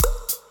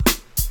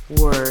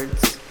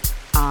Words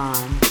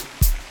on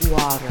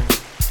Water.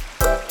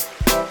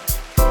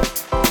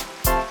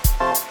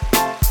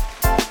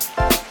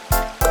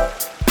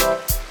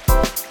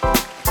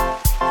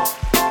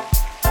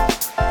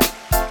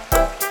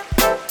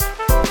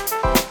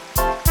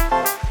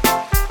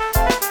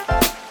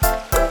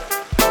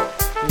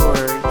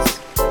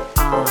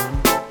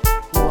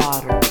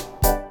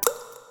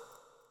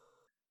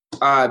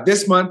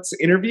 This month's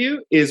interview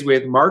is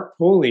with Mark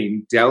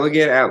Poling,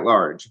 Delegate at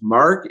Large.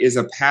 Mark is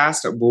a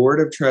past Board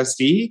of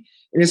Trustee.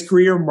 In his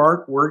career,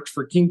 Mark worked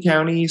for King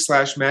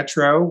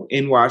County/Metro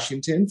in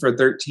Washington for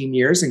 13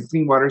 years and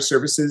Clean Water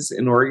Services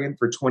in Oregon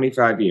for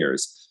 25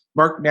 years.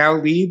 Mark now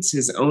leads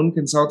his own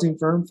consulting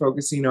firm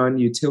focusing on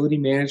utility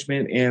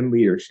management and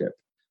leadership.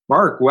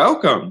 Mark,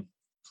 welcome.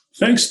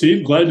 Thanks,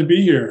 Steve. Glad to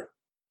be here.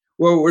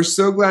 Well, we're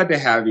so glad to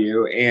have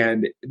you.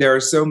 And there are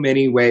so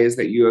many ways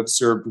that you have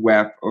served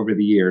WEF over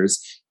the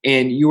years.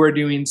 And you are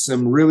doing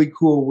some really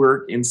cool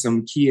work in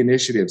some key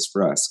initiatives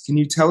for us. Can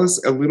you tell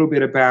us a little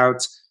bit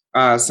about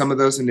some of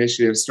those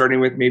initiatives,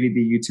 starting with maybe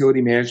the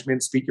utility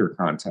management speaker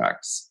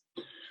contacts?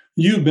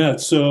 You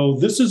bet. So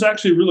this is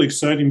actually really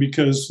exciting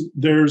because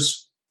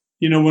there's,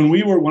 when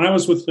I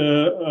was with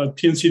the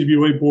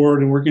PNCWA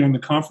board and working on the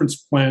conference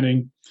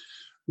planning,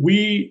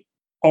 we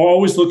are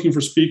always looking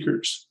for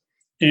speakers.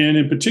 And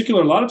in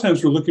particular, a lot of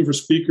times we're looking for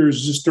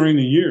speakers just during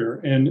the year.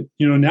 And,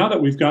 now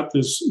that we've got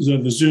the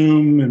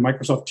Zoom and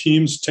Microsoft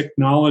Teams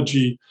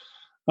technology,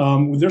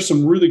 there's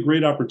some really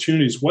great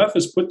opportunities. WEF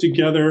has put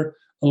together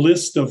a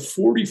list of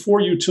 44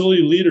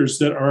 utility leaders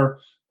that are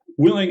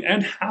willing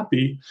and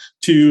happy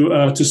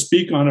to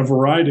speak on a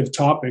variety of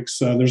topics.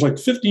 There's like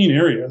 15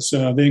 areas.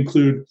 They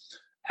include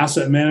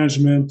asset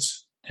management,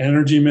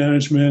 energy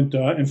management,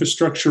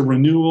 infrastructure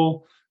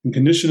renewal and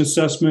condition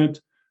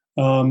assessment,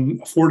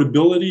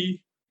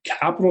 affordability,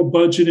 capital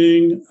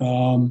budgeting.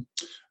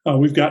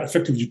 We've got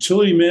effective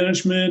utility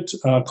management,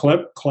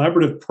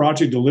 collaborative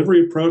project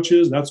delivery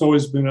approaches. That's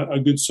always been a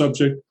good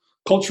subject.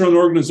 Cultural and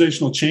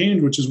organizational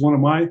change, which is one of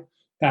my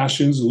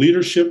passions.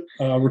 Leadership,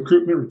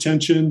 recruitment,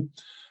 retention,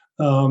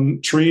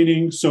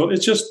 training. So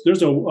it's just,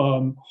 there's a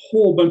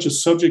whole bunch of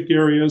subject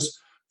areas.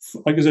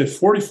 Like I said,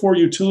 44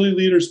 utility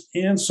leaders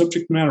and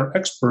subject matter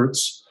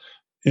experts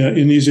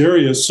in these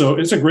areas. So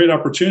it's a great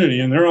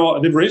opportunity. And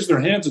they've raised their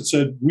hands and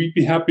said, we'd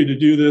be happy to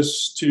do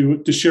this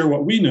to share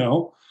what we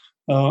know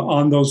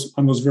on those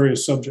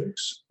various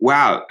subjects.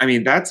 Wow. I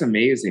mean, that's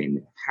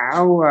amazing.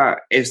 How,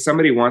 if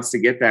somebody wants to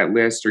get that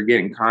list or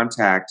get in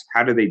contact,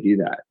 how do they do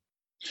that?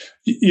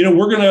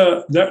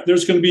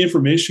 There's going to be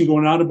information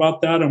going out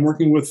about that. I'm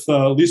working with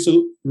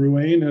Lisa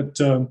Ruane at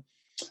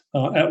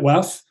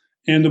WEF.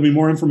 And there'll be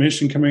more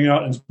information coming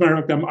out. As a matter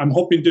of fact, I'm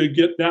hoping to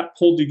get that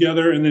pulled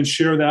together and then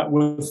share that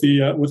with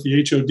the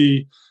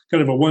HOD,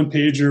 kind of a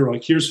one-pager.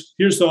 Like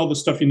here's all the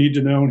stuff you need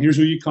to know, and here's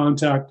who you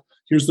contact.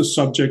 Here's the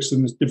subjects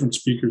and the different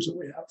speakers that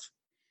we have.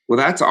 Well,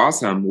 that's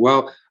awesome.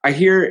 Well, I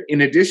hear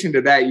in addition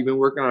to that, you've been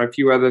working on a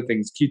few other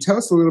things. Can you tell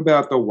us a little bit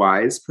about the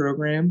WISE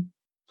program?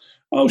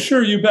 Oh,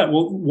 sure, you bet.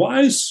 Well,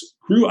 WISE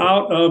grew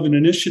out of an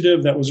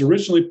initiative that was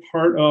originally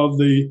part of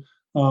the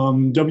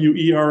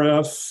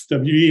WERF,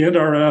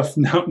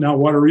 WENRF, now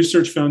Water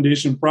Research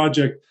Foundation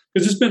project,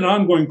 because it's been an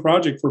ongoing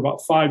project for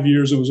about 5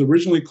 years. It was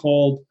originally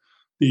called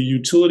the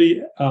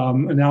Utility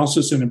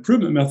Analysis and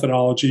Improvement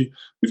Methodology.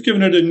 We've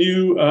given it a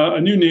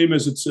new name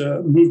as it's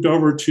moved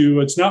over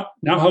to, it's now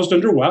housed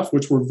under WEF,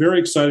 which we're very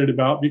excited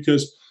about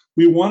because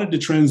we wanted to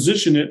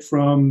transition it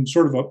from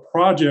sort of a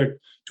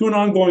project to an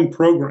ongoing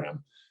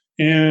program.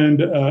 And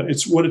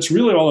what it's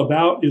really all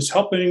about is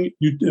helping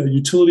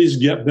utilities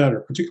get better,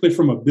 particularly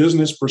from a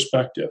business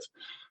perspective.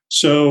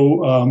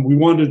 So we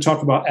wanted to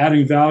talk about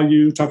adding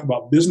value, talk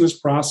about business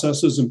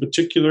processes in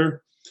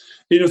particular.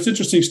 It's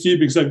interesting, Steve,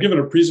 because I've given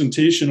a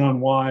presentation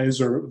on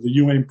WISE or the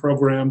UAIM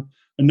program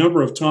a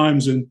number of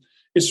times. And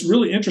it's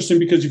really interesting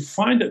because you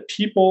find that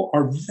people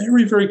are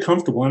very, very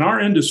comfortable in our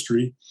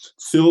industry,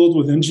 filled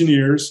with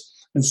engineers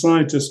and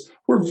scientists.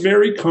 We're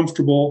very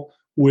comfortable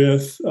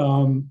with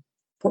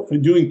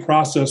doing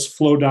process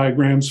flow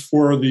diagrams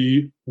for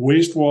the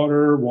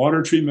wastewater,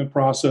 water treatment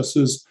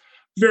processes,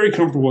 very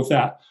comfortable with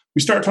that.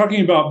 We start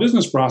talking about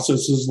business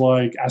processes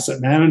like asset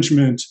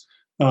management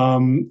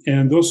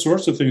and those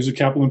sorts of things, a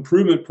capital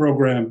improvement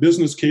program,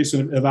 business case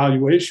and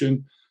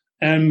evaluation.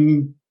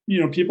 And,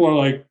 people are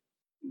like,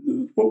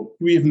 well,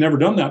 we have never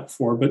done that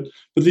before. But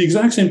the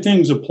exact same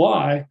things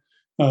apply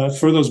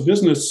for those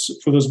business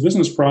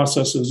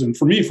processes. And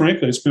for me,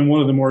 frankly, it's been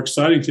one of the more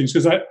exciting things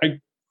because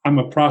I'm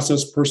a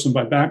process person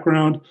by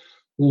background,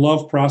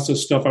 love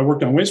process stuff. I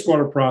worked on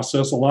wastewater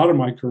process a lot of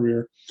my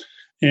career.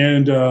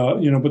 And,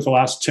 but the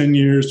last 10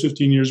 years,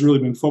 15 years really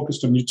been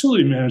focused on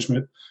utility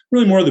management,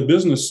 really more the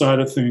business side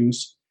of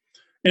things.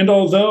 And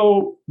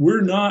although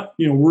we're not,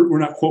 we're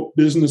not, quote,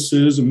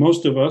 businesses, and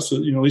most of us, at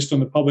least in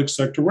the public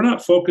sector, we're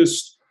not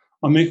focused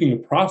on making a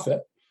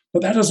profit.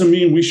 But that doesn't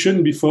mean we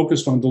shouldn't be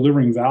focused on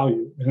delivering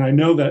value. And I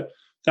know that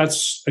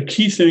that's a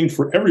key thing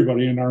for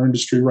everybody in our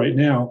industry right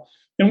now.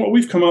 And what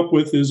we've come up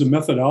with is a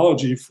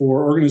methodology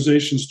for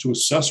organizations to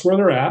assess where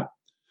they're at,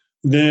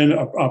 then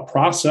a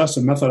process,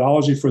 a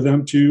methodology for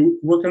them to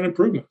work on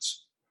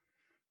improvements.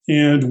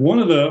 And one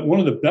of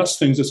the best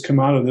things that's come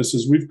out of this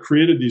is we've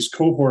created these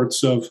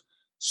cohorts of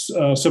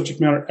subject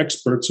matter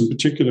experts in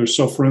particular.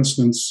 So, for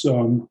instance,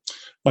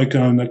 like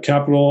on the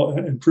capital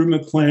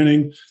improvement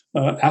planning,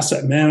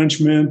 asset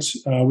management,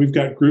 we've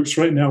got groups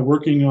right now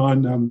working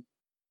on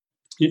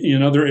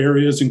in other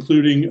areas,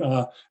 including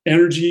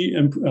energy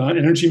and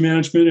energy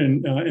management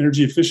and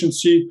energy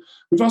efficiency.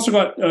 We've also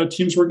got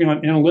teams working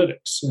on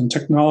analytics and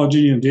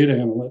technology and data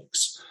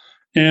analytics.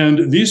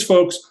 And these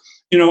folks,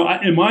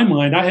 in my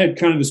mind, I had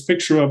kind of this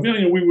picture of,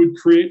 we would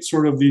create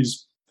sort of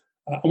these,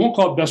 I won't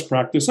call it best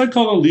practice, I'd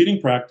call it a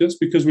leading practice,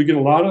 because we get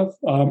a lot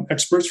of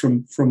experts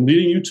from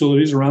leading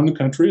utilities around the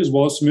country, as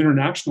well as some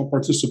international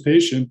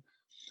participation.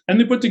 And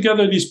they put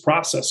together these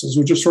processes,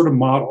 which are sort of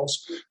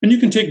models. And you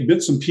can take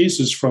bits and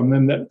pieces from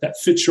them that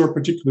fit your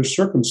particular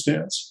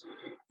circumstance.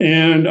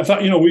 And I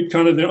thought, we'd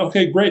kind of,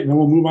 okay, great, and then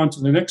we'll move on to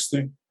the next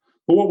thing.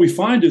 But what we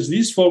find is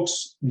these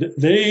folks,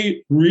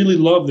 they really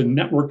love the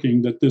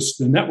networking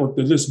the network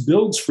that this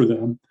builds for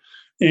them.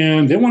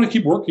 And they want to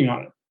keep working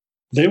on it.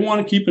 They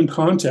want to keep in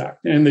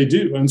contact, and they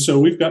do. And so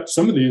we've got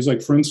some of these,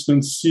 like, for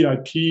instance,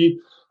 CIP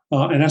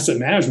and asset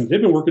management.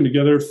 They've been working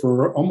together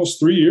for almost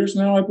 3 years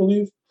now, I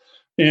believe.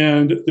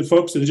 And the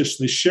folks that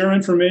they share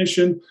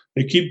information,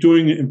 they keep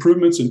doing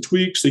improvements and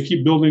tweaks, they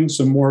keep building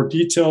some more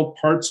detailed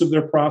parts of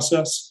their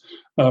process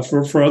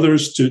for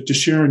others to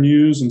share and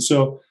use. And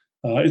so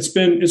it's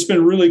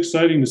been really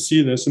exciting to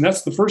see this. And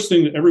that's the first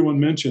thing that everyone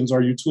mentions,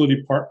 our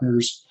utility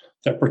partners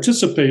that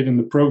participate in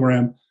the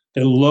program.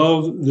 They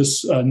love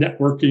this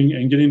networking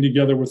and getting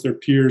together with their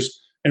peers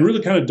and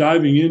really kind of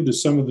diving into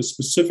some of the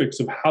specifics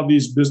of how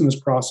these business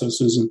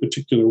processes in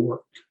particular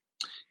work.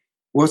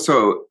 Well,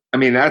 so,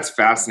 that's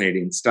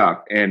fascinating stuff.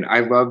 And I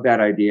love that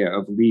idea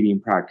of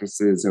leading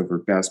practices over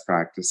best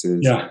practices.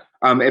 Yeah.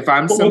 If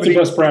I'm what's somebody, the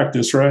best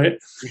practice, right?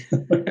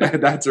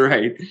 That's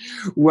right.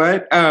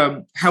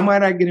 How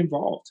might I get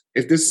involved?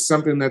 If this is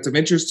something that's of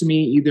interest to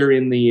me, either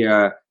in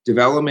the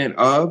development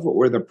of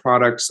or the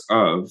products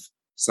of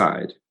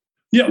side.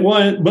 Yeah, well,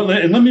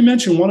 and let me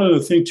mention one other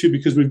thing too,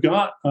 because we've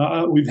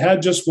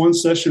had just one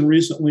session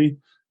recently,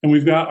 and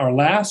we've had 3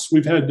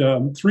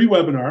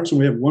 webinars, and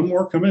we have one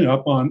more coming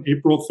up on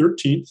April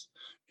 13th,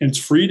 and it's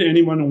free to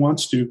anyone who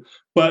wants to.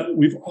 But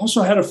we've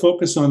also had a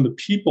focus on the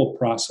people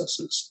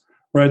processes,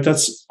 right?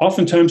 That's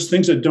oftentimes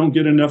things that don't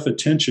get enough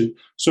attention.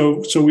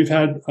 So we've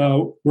had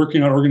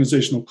working on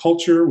organizational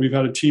culture, we've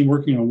had a team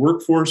working on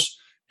workforce,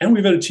 and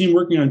we've had a team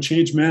working on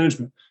change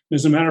management.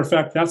 As a matter of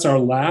fact, that's our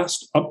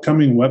last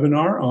upcoming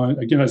webinar on,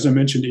 again, as I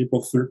mentioned,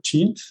 April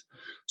 13th.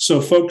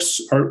 So folks,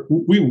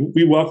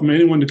 we welcome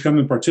anyone to come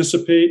and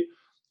participate.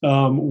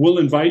 We'll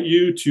invite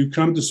you to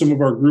come to some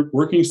of our group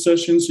working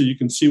sessions so you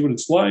can see what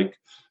it's like.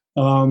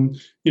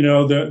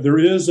 There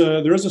is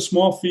a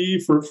small fee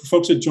for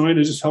folks that join.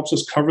 It just helps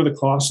us cover the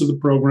cost of the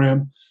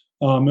program,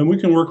 and we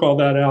can work all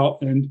that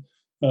out. And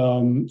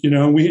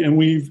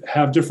we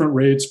have different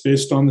rates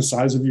based on the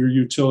size of your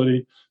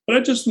utility. But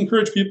I just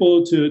encourage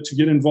people to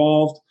get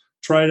involved,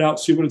 try it out,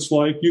 see what it's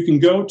like. You can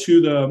go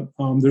to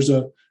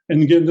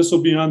and again, this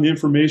will be on the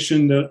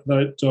information that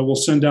we'll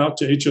send out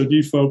to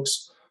HOD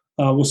folks.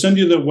 We'll send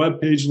you the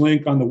webpage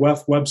link on the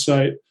WEF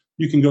website.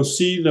 You can go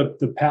see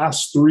the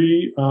past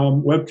 3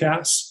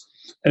 webcasts,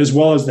 as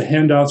well as the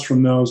handouts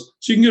from those,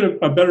 so you can get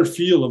a better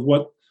feel of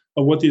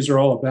what these are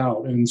all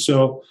about. And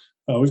so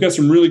we've got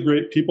some really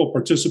great people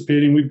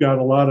participating. We've got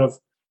a lot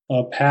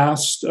of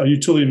past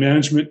utility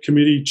management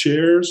committee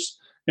chairs,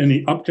 and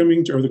the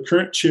upcoming or the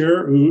current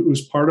chair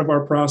who's part of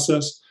our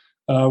process.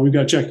 We've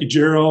got Jackie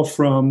Jarrell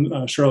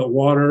from Charlotte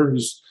Water.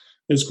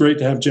 It's great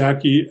to have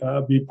Jackie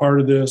be part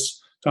of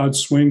this. Todd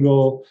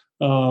Swingle.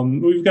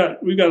 We've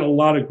got a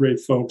lot of great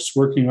folks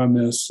working on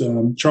this.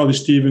 Charlie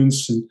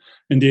Stevens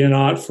and Dan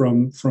Ott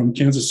from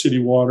Kansas City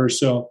Water.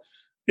 So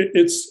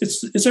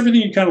it's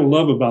everything you kind of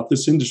love about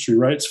this industry,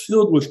 right? It's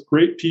filled with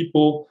great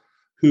people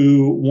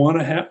who want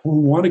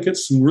to get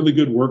some really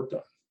good work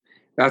done.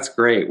 That's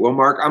great. Well,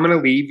 Mark, I'm going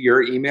to leave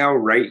your email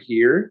right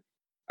here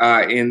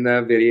in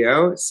the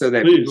video so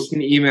that people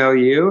can email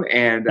you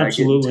and get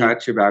in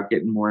touch about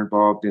getting more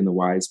involved in the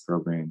WISE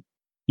program.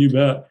 You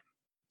bet.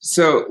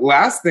 So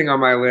last thing on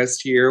my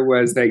list here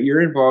was that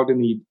you're involved in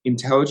the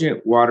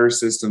Intelligent Water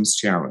Systems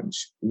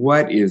Challenge.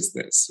 What is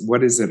this?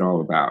 What is it all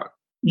about?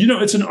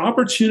 It's an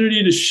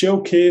opportunity to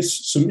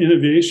showcase some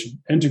innovation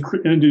and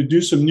to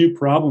do some new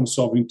problem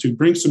solving, to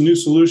bring some new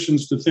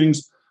solutions to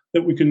things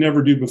that we could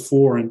never do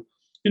before. And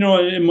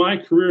in my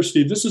career,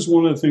 Steve, this is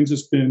one of the things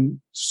that's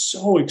been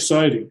so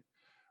exciting.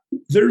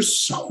 There's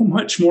so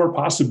much more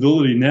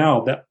possibility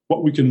now that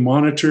what we can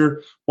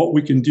monitor, what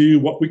we can do,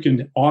 what we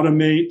can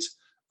automate,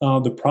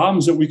 the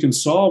problems that we can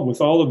solve with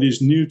all of these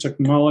new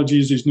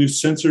technologies, these new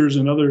sensors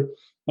and other,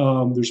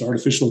 there's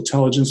artificial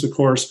intelligence, of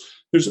course.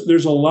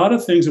 There's a lot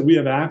of things that we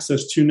have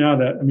access to now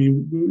that,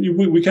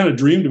 we kind of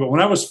dreamed about. When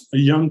I was a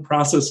young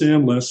process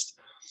analyst,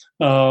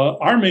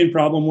 our main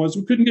problem was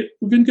we couldn't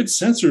get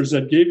sensors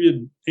that gave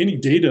you any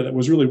data that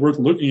was really worth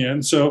looking at.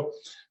 And so,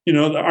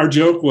 our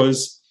joke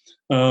was,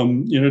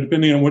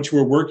 Depending on what you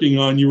were working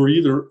on, you were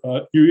either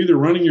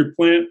running your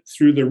plant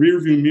through the rear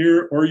view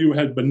mirror, or you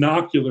had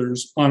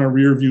binoculars on a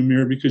rear view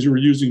mirror because you were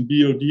using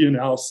BOD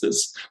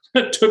analysis.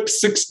 That took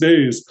 6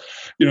 days,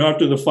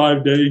 after the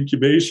 5-day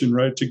incubation,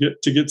 right,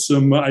 to get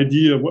some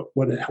idea of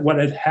what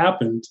had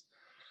happened.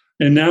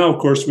 And now, of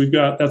course,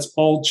 that's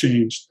all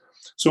changed.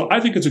 So I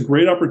think it's a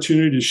great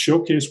opportunity to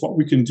showcase what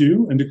we can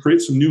do and to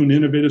create some new and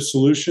innovative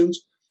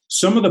solutions.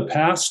 Some of the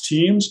past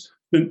teams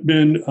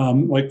been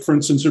like, for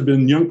instance, there have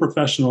been young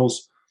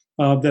professionals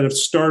that have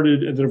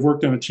started and that have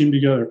worked on a team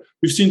together.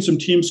 We've seen some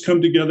teams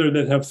come together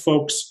that have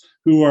folks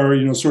who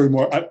are, sort of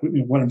more,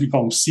 what do you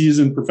call them,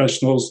 seasoned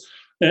professionals,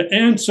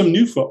 and some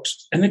new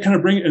folks. And they kind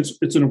of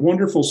it's a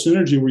wonderful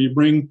synergy where you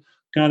bring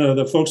kind of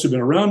the folks who've been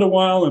around a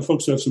while and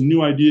folks who have some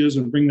new ideas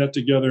and bring that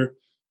together.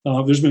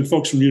 There's been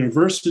folks from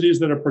universities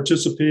that have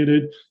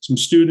participated, some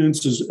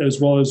students, as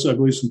well as, I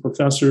believe, some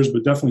professors,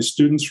 but definitely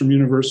students from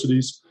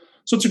universities.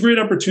 So it's a great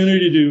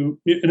opportunity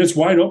and it's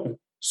wide open.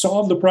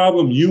 Solve the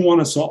problem you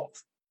want to solve,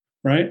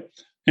 right?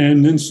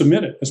 And then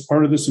submit it as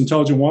part of this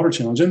Intelligent Water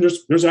Challenge. And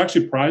there's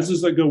actually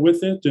prizes that go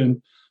with it.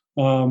 And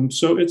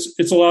so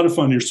it's a lot of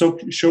fun. You're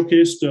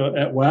showcased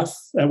at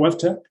WEF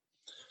Tech.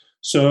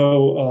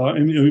 So,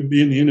 and it would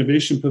be in the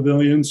Innovation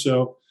Pavilion.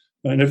 So,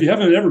 and if you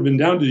haven't ever been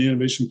down to the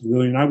Innovation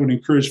Pavilion, I would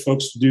encourage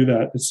folks to do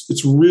that.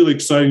 It's really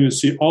exciting to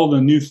see all the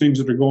new things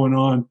that are going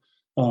on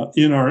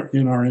in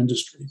our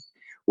industry.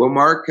 Well,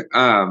 Mark,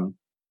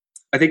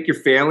 I think you're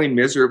failing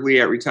miserably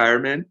at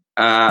retirement.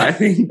 I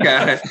think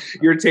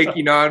you're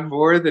taking on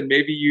more than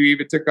maybe you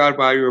even took on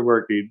while you were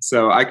working.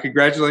 So I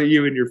congratulate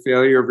you in your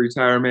failure of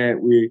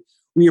retirement.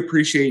 We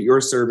appreciate your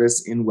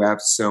service in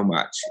WEF so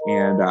much.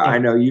 And I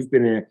know you've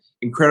been an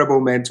incredible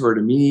mentor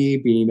to me,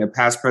 being a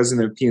past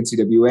president of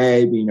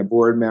PNCWA, being a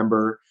board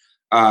member.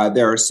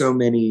 There are so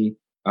many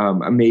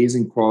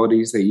amazing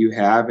qualities that you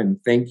have. And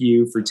thank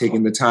you for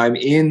taking the time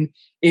in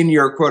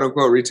your quote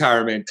unquote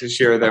retirement to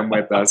share them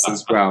with us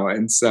as well.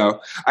 And so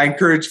I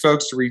encourage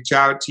folks to reach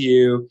out to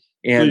you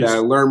and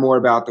learn more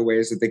about the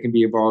ways that they can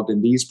be involved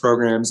in these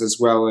programs, as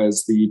well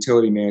as the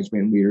utility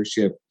management and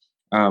leadership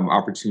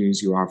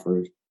opportunities you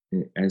offer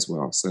as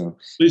well. So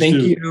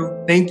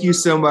thank you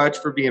so much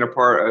for being a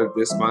part of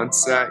this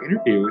month's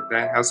interview with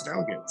the House of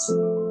Delegates.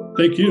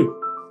 Thank you.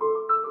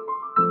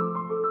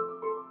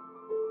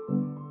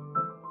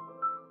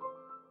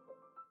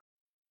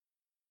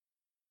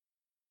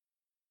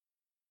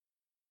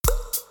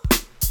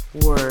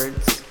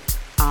 Words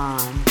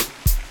on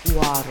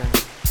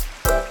Water.